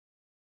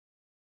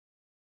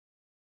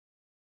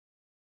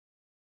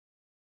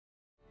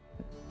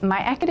My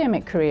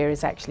academic career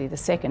is actually the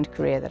second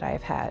career that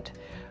I've had.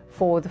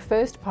 For the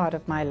first part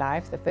of my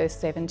life, the first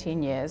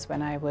 17 years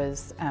when I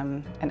was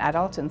an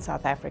adult in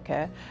South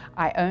Africa,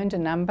 I owned a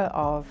number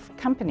of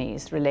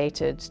companies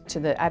related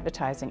to the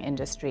advertising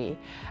industry.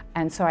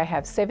 And so I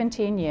have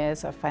 17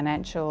 years of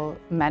financial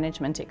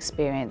management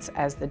experience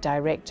as the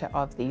director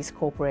of these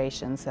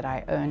corporations that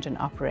I owned and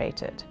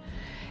operated.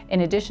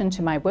 In addition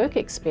to my work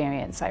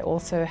experience, I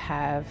also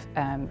have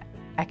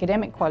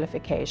academic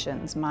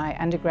qualifications. My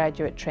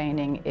undergraduate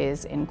training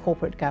is in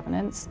corporate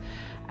governance,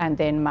 and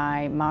then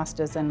my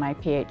master's and my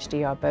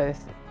PhD are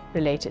both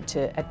related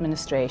to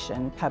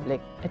administration,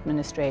 public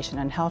administration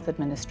and health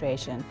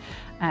administration,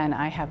 and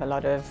I have a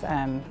lot of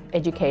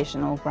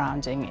educational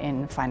grounding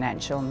in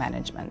financial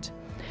management.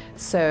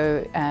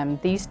 So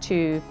these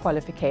two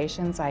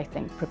qualifications, I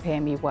think,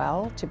 prepare me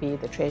well to be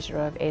the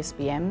treasurer of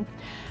SBM.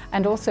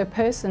 And also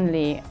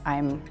personally,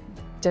 I'm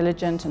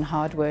diligent and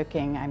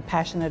hardworking. I'm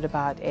passionate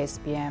about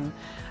SBM,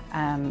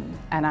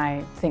 and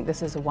I think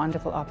this is a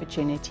wonderful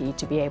opportunity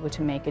to be able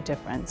to make a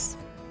difference.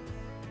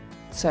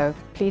 So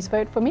please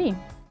vote for me.